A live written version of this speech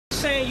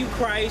saying you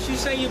Christ, you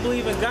say you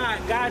believe in God.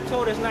 God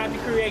told us not to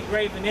create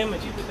graven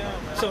images.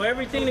 So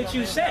everything that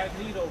you said,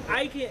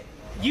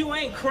 you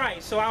ain't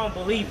Christ, so I don't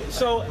believe it.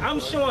 So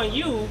I'm showing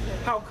you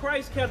how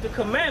Christ kept the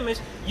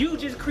commandments. You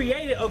just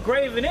created a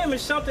graven image,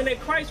 something that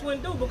Christ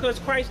wouldn't do because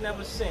Christ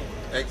never sinned.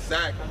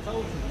 Exactly.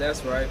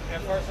 That's right. At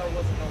first I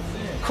wasn't no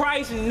sin.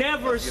 Christ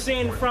never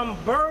sinned from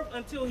birth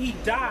until he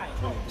died.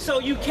 So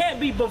you can't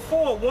be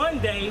before one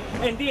day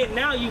and then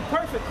now you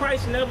perfect.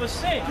 Christ never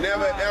sinned.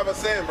 Never ever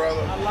sinned, brother.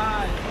 I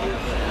lied.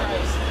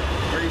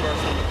 Read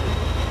verse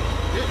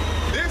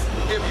 1. This,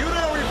 if you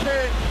don't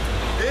repent,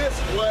 this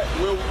what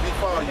will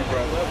befall you,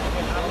 brother.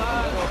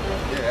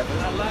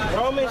 Yeah.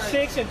 Romans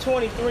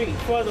 6:23.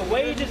 For the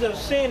wages of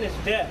sin is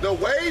death. The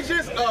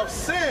wages of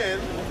sin,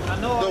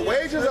 the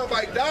wages of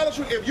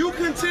idolatry. If you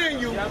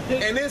continue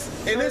in this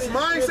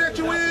mindset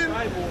you in,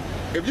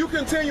 if you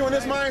continue in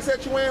this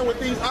mindset you in with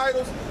these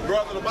idols,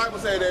 brother, the Bible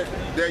says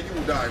that you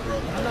will die,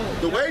 brother.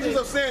 The wages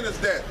of sin is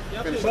death.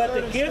 But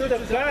the gift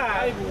of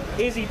God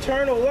is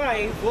eternal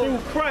life through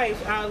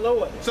Christ our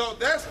Lord. So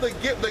that's the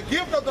gift. The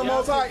gift of the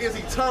Most High is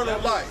eternal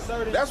life.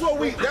 That's what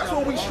we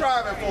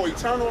striving for,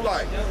 eternal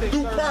life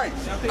through Christ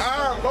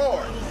our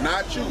Lord,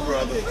 not you,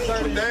 brother.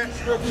 With that,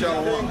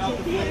 shalom.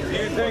 Do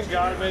you think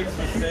God makes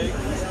mistakes?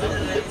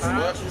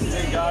 What? Do you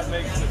think God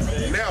makes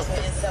mistakes? Never.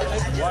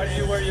 Why do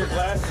you wear your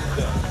glasses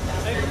then?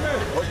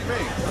 What do you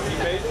mean? He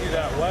made you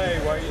that way.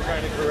 Why are you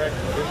trying to correct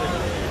him?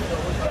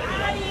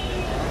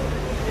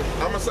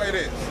 I'm gonna say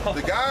this: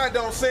 the God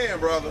don't sin,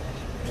 brother.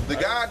 The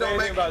God don't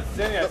make. About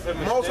sinning, I said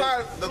The Most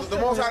High, the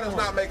Most High does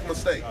not make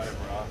mistakes.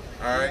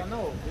 All right.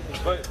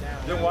 But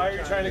then why are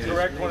you trying to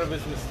correct one of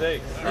his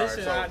mistakes?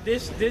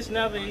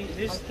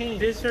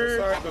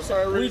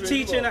 We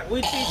teaching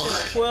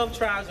the 12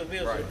 tribes of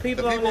Israel. Right.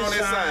 People on this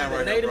side,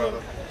 right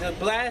the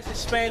blacks,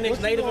 Hispanics,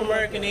 Native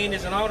American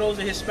Indians, and all those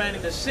of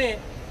Hispanic descent.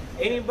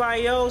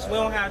 Anybody else, we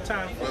don't have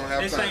time for.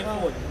 This ain't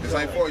for you. This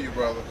ain't for you,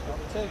 brother.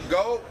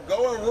 Go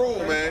and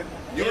rule, man.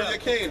 You in your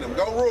kingdom.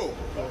 Go rule.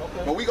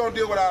 But we gonna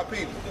deal with our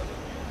people,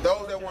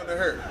 those that want to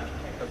hurt.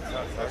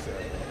 That's it.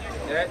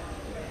 Yeah.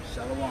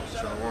 Shalom.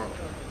 Shalom.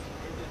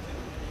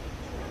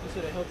 You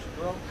said it helps you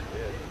grow?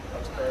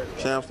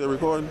 Sham still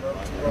recording?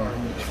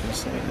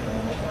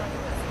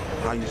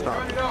 How you stop?